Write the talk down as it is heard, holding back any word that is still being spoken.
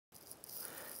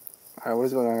Alright, what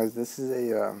is going on, guys? This is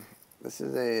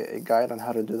a guide on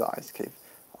how to do the ice cave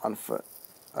on foot.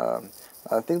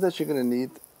 I think that you're gonna need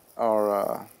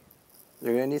are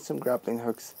you're gonna need some grappling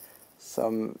hooks,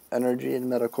 some energy and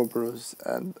medical brews,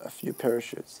 and a few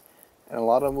parachutes, and a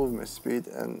lot of movement speed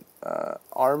and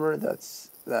armor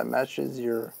that matches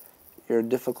your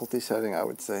difficulty setting, I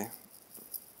would say.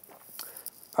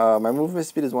 My movement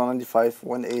speed is 195,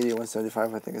 180,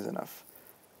 175. I think is enough.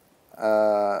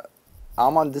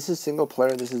 This is single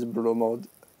player, this is brutal mode.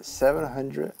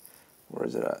 700, where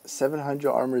is it at?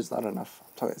 700 armor is not enough. I'm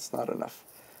telling you, it's not enough.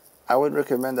 I would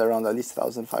recommend around at least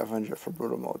 1,500 for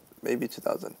brutal mode, maybe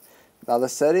 2,000. Now the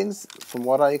settings, from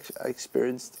what I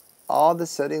experienced, all the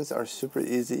settings are super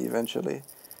easy eventually,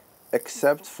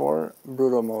 except for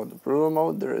brutal mode. Brutal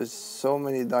mode, there is so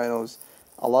many dinos.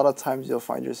 A lot of times you'll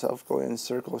find yourself going in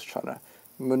circles trying to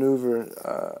maneuver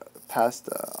past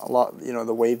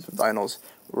the waves of dinos.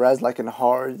 Whereas like in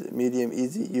hard, medium,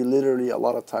 easy, you literally a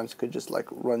lot of times could just like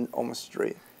run almost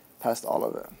straight past all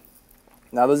of it.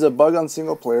 Now there's a bug on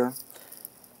single player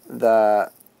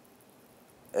that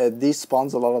it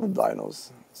despawns a lot of the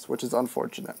dinos, which is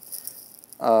unfortunate.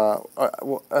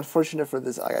 Unfortunate for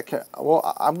this, I can't.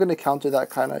 Well, I'm gonna counter that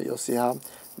kind of. You'll see how.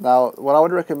 Now, what I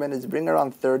would recommend is bring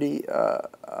around 30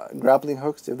 grappling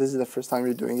hooks if this is the first time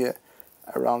you're doing it.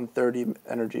 Around 30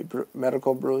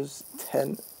 medical brews,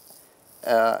 10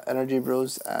 energy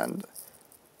brews, and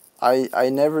I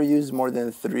never use more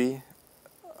than three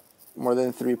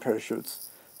parachutes,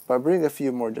 but bring a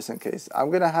few more just in case.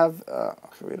 I'm gonna have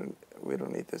okay, we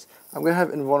don't need this. I'm gonna have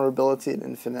invulnerability and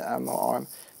infinite ammo on,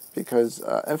 because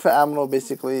infinite ammo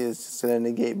basically is just gonna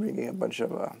negate bringing a bunch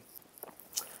of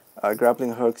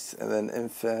grappling hooks, and then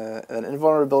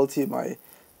invulnerability.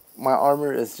 My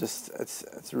armor is just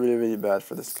it's really bad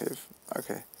for this cave.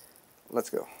 Okay, let's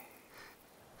go.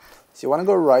 So you want to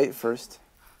go right first.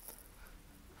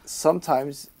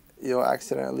 Sometimes you'll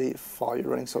accidentally fall. You're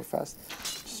running so fast.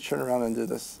 Just turn around and do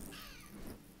this.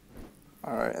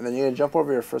 Alright, and then you're going to jump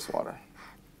over your first water.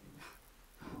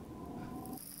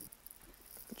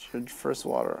 Your first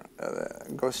water.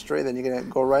 Go straight, then you're going to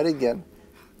go right again.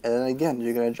 And then again,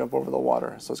 you're going to jump over the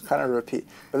water. So it's kind of a repeat.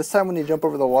 But this time when you jump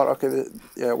over the water,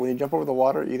 when you jump over the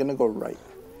water, you're going to go right.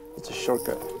 It's a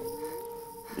shortcut.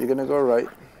 You're going to go right.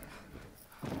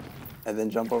 And then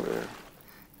jump over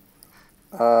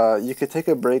here. You could take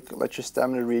a break, let your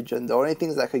stamina regen. The only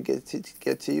things that could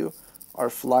get to you are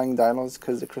flying dinos,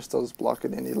 because the crystal is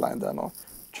blocking any land dino.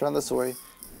 Turn this way,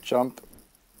 jump,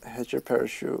 hit your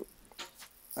parachute,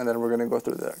 and then we're going to go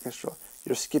through the orchestra.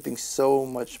 You're skipping so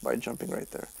much by jumping right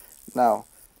there. Now,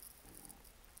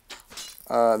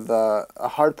 the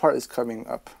hard part is coming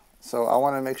up. So I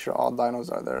want to make sure all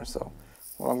dinos are there. So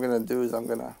what I'm going to do is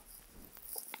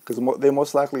because they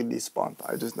most likely despawned.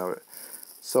 I just know it.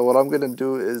 So what I'm going to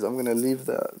do is I'm going to leave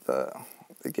the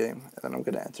game, and then I'm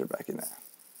going to enter back in it.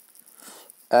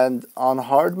 And on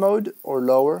hard mode or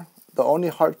lower, the only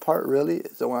hard part really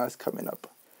is the one that's coming up.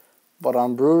 But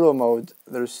on brutal mode,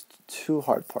 there's two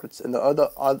hard parts, and the other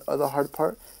hard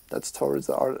part that's towards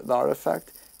the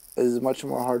artifact is much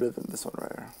more harder than this one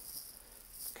right here.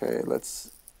 Okay,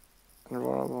 let's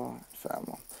invulnerable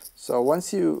family. So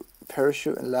once you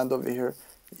parachute and land over here,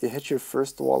 you hit your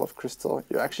first wall of crystal.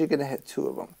 You're actually gonna hit two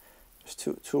of them. There's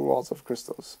two walls of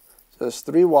crystals. So there's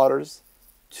 3 waters,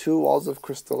 2 walls of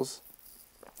crystals,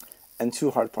 and 2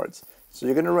 hard parts. So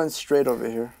you're gonna run straight over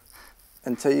here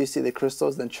until you see the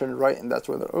crystals, then turn right, and that's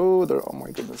where oh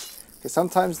my goodness. Okay,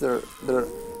 sometimes they're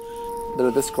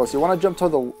this close. You want to jump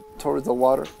towards the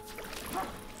water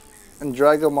and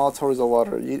drag them all towards the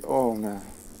water. Oh man,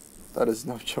 that is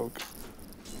no joke.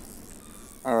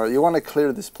 All right, you want to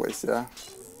clear this place, yeah?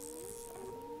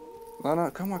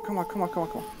 No, come on.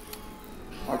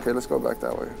 Okay, let's go back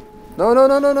that way. No.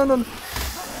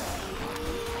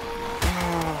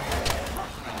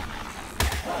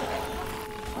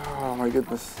 Oh my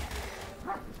goodness.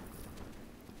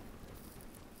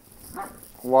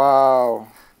 Wow.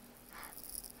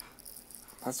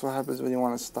 That's what happens when you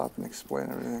want to stop and explain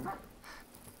everything.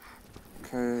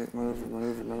 Okay,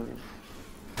 maneuver.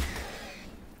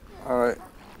 Alright.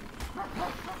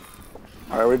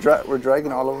 Alright, we're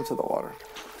dragging all of them to the water.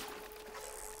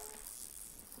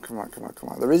 Come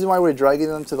on. The reason why we're dragging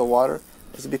them to the water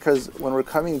is because when we're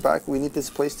coming back, we need this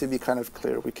place to be kind of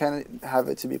clear. We can't have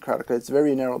it to be crowded, because it's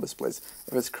very narrow, this place.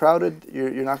 If it's crowded,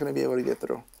 you're not going to be able to get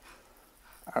through.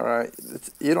 Alright,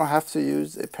 you don't have to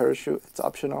use a parachute, it's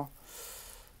optional.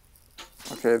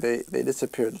 Okay, they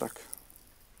disappeared, look.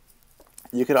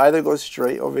 You could either go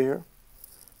straight over here,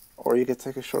 or you could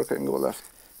take a shortcut and go left.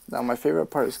 Now my favorite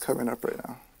part is coming up right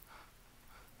now.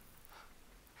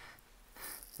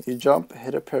 You jump,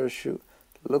 hit a parachute,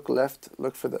 look left,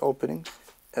 look for the opening,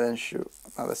 and then shoot.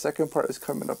 Now the second part is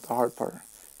coming up, the hard part.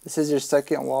 This is your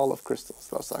second wall of crystals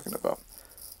that I was talking about.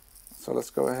 So let's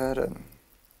go ahead and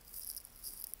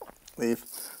leave.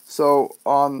 So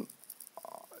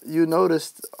you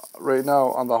noticed right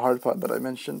now on the hard part that I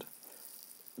mentioned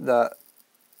that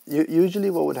usually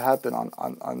what would happen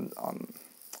on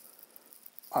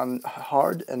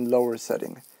hard and lower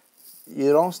setting,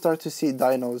 you don't start to see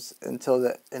dinos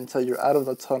until you're out of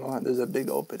the tunnel and there's a big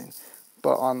opening.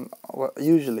 But on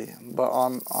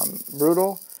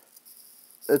brutal,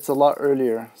 it's a lot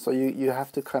earlier. So you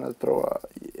have to kind of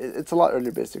it's a lot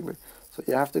earlier basically. So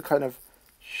you have to kind of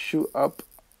shoot up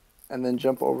and then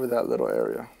jump over that little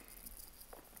area.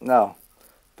 Now,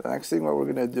 the next thing what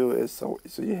we're gonna do is so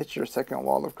you hit your second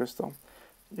wall of crystal.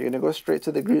 You're gonna go straight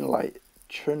to the green light.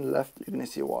 Turn left. You're gonna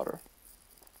see water.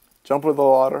 Jump over the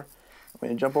water.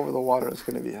 When you jump over the water, it's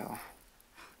gonna be hell.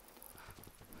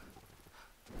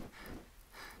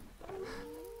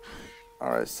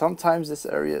 All right. Sometimes this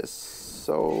area is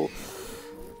so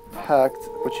packed.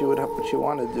 What you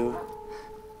want to do.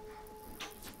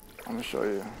 I'm gonna show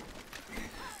you.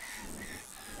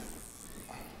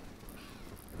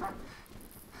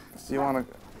 So you want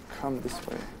to come this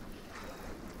way.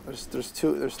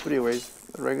 There's three ways.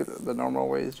 The normal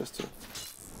way is just to.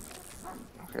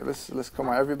 Okay, let's come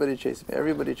on. Everybody chase me.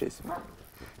 Everybody chase me.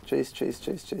 Chase.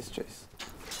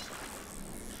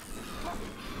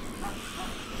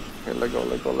 Okay, let go.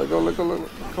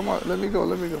 Come on, let me go.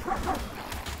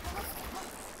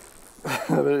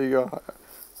 There you go.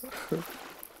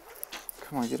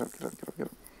 Come on, get up.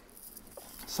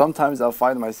 Sometimes I'll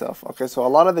find myself. Okay, so a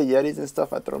lot of the Yetis and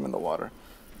stuff, I throw them in the water.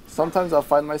 Sometimes I'll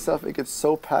find myself, it gets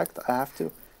so packed, I have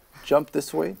to jump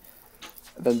this way,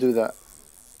 then do that.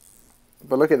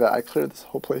 But look at that, I cleared this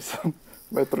whole place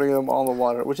by throwing them all in the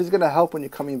water, which is gonna help when you're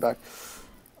coming back.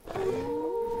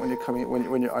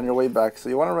 When you're on your way back. So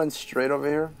you want to run straight over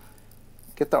here,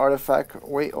 get the artifact,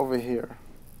 wait over here,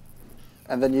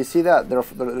 and then you see that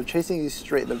they're chasing you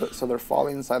straight, so they're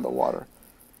falling inside the water.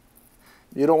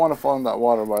 You don't want to fall in that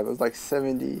water, but there's like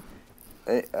 70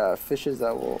 fishes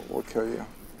that will kill you.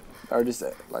 Or just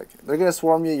like they're gonna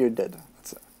swarm you, you're dead.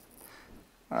 That's it.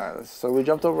 All right, so we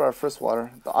jumped over our first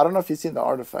water. I don't know if you've seen the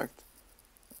artifact.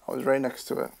 I was right next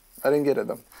to it. I didn't get it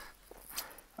though.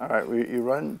 All right, you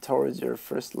run towards your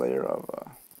first layer of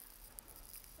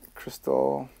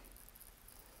crystal.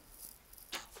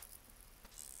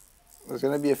 There's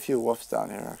gonna be a few wolves down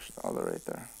here, actually. Oh, they're right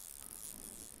there.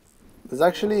 There's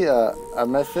actually a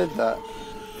method that,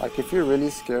 like, if you're really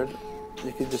scared,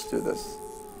 you can just do this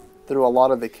through a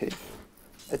lot of the cave.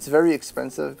 It's very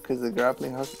expensive because the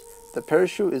grappling hook, the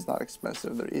parachute is not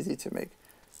expensive. They're easy to make,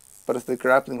 but it's the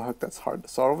grappling hook that's hard.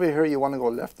 So over here, you want to go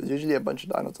left. There's usually a bunch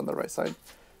of dinos on the right side.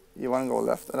 You want to go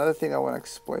left. Another thing I want to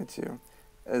explain to you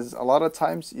is a lot of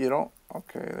times you don't.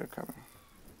 Okay, they're coming.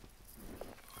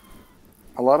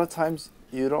 A lot of times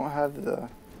you don't have the.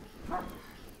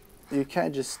 You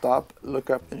can't just stop, look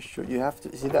up, and shoot. You have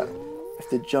to see that. You have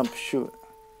to jump, shoot.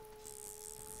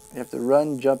 You have to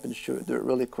run, jump, and shoot. Do it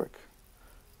really quick.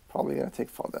 Probably gonna take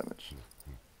fall damage.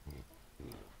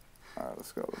 All right,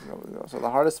 let's go. So the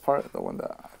hardest part, the one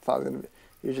that I thought was gonna be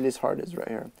usually is hard, is right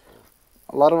here.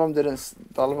 A lot of them didn't.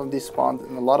 A lot of them despawned,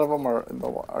 and a lot of them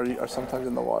are sometimes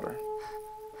in the water.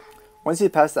 Once you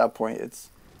pass that point,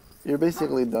 you're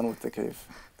basically done with the cave.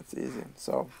 It's easy.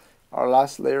 So our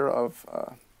last layer of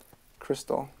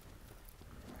crystal,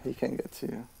 he can get to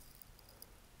you.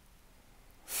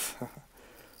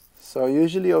 So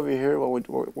usually over here,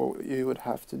 what you would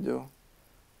have to do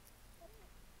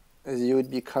is you would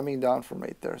be coming down from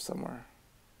right there somewhere,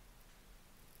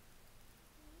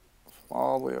 from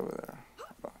all the way over there.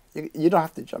 You don't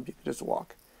have to jump, you can just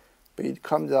walk. But you'd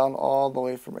come down all the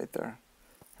way from right there.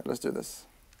 Okay, let's do this.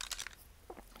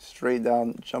 Straight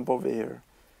down, jump over here,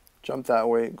 jump that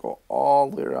way, go all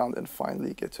the way around, and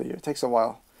finally get to here. It takes a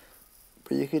while,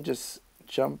 but you could just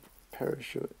jump,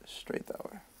 parachute straight that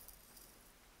way.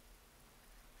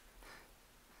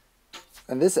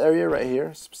 And this area right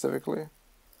here specifically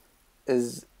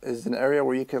is an area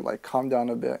where you can like calm down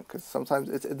a bit, because sometimes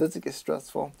it doesn't get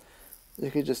stressful. You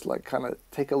could just like kind of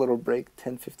take a little break,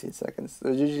 10-15 seconds.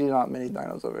 There's usually not many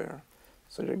dinos over here,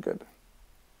 so you're good.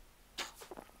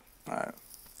 All right.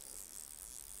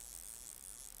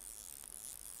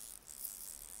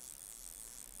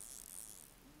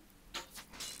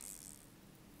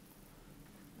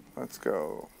 Let's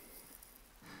go.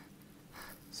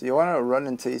 So you want to run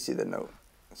until you see the note.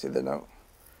 See the note?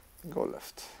 Go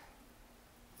left.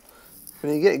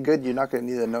 When you get good, you're not going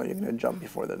to need the note. You're going to jump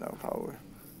before the note, probably.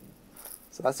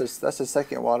 So that's the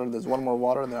second water. There's one more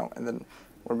water now, and then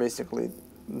we're basically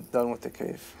done with the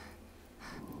cave.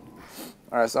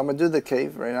 Alright, so I'm going to do the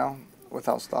cave right now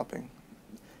without stopping.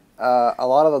 A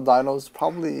lot of the dinos,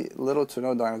 probably little to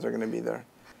no dinos are going to be there.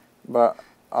 But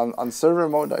on server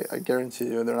mode, I guarantee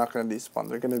you they're not going to despawn.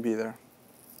 They're going to be there.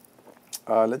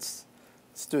 Let's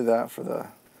do that for the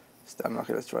stamina.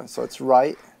 Okay, let's try. So it's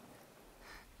right.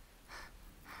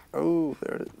 Oh,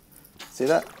 there it is. See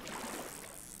that?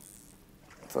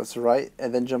 So it's right,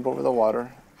 and then jump over the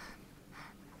water.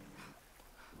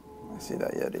 I see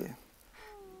that Yeti.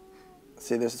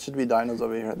 See, there should be dinos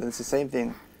over here. Then it's the same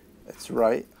thing. It's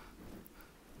right,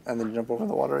 and then jump over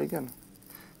the water again.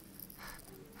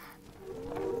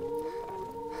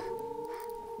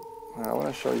 I want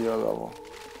to show you a level.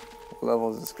 What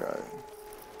level is this guy?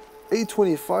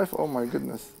 825? Oh my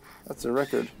goodness. That's a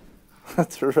record.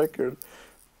 That's a record.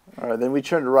 Alright, then we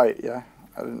turned right, yeah.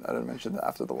 I didn't mention that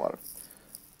after the water.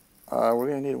 We're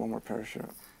gonna need one more parachute.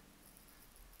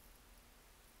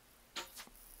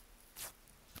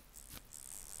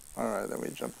 Alright, then we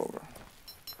jump over.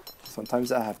 Sometimes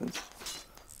that happens.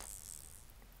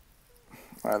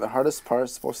 Alright, the hardest part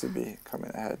is supposed to be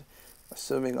coming ahead.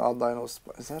 Assuming all dinos...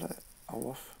 Is that a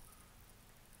wolf?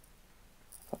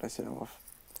 I thought I seen a wolf.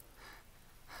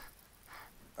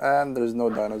 And there's no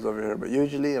dinos over here. But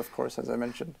usually, of course, as I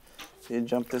mentioned, you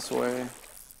jump this way.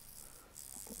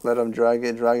 Let them drag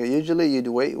it. Usually you'd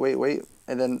wait.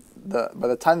 And then by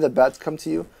the time the bats come to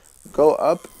you, go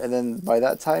up. And then by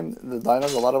that time, the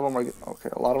dinos, a lot of them are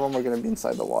going to be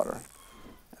inside the water.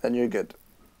 And then you're good.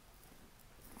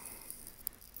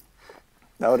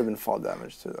 That would have been fall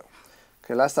damage too, though.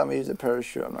 Okay, last time I used a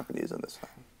parachute. I'm not going to use it this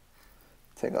time.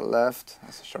 Take a left.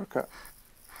 That's a shortcut.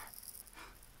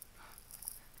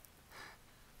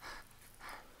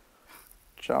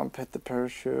 Jump, hit the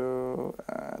parachute,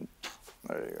 and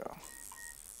there you go.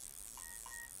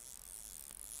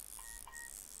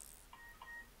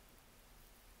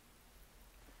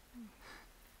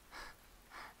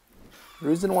 The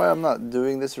reason why I'm not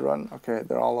doing this run, okay,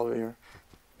 they're all over here.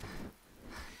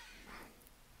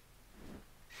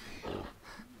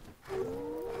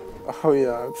 Oh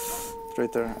yeah, it's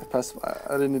right there. I passed.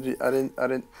 I didn't.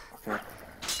 Okay.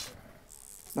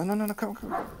 No, come.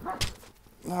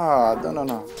 Ah,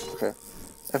 no. Okay.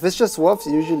 If it's just wolves,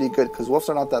 usually good, because wolves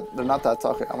are not that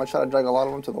tough. I'm gonna try to drag a lot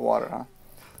of them to the water, huh?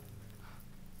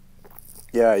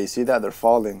 Yeah, you see that? They're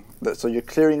falling. So you're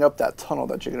clearing up that tunnel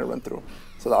that you're gonna run through.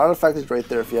 So the artifact is right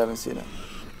there if you haven't seen it.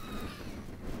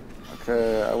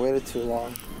 Okay, I waited too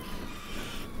long.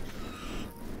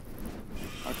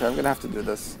 Okay, I'm gonna have to do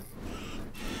this.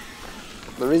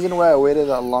 The reason why I waited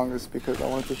that long is because I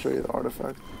wanted to show you the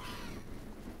artifact.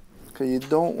 Okay, you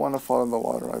don't want to fall in the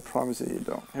water. I promise you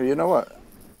don't. Here, you know what?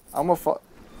 I'm gonna fall.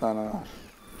 No.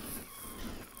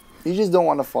 You just don't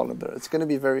want to fall in there. It's gonna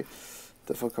be very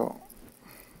difficult.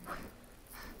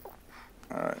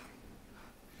 Alright.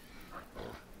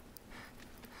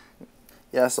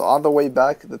 Yeah, so on the way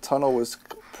back, the tunnel was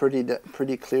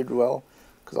pretty cleared well,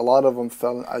 because a lot of them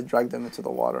fell and I dragged them into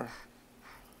the water.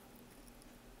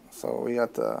 So we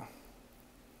got the...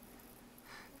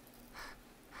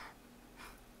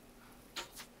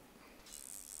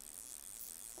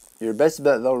 Your best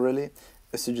bet though, really,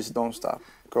 is to just don't stop.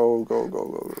 Go.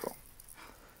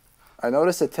 I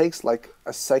noticed it takes like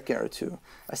a second or two.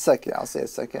 I'll say a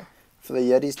second, for the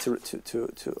Yetis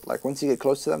to like, once you get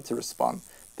close to them, to respond.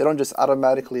 They don't just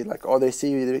automatically like, oh, they see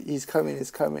you, he's coming,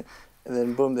 and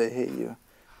then boom, they hit you.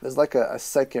 There's like a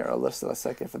second or less than a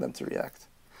second for them to react.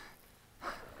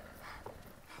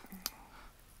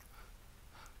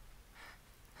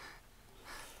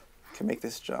 Can make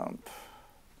this jump.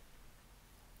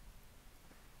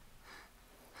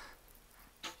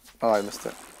 Oh, I missed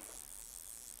it.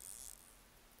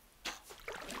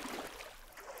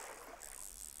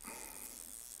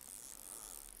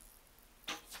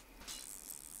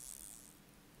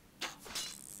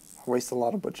 Waste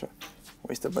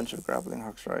a bunch of grappling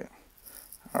hooks, right?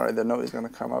 Alright, they know he's gonna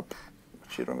come up,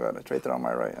 but you don't got it. It's right there on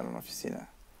my right. I don't know if you've seen it.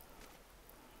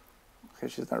 Okay,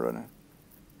 she's not running.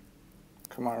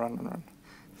 Come on, run.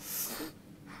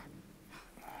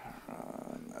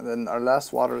 And then our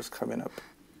last water is coming up.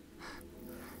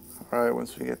 Alright,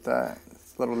 once we get that,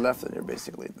 it's a little left and you're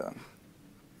basically done.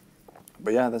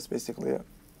 But yeah, that's basically it.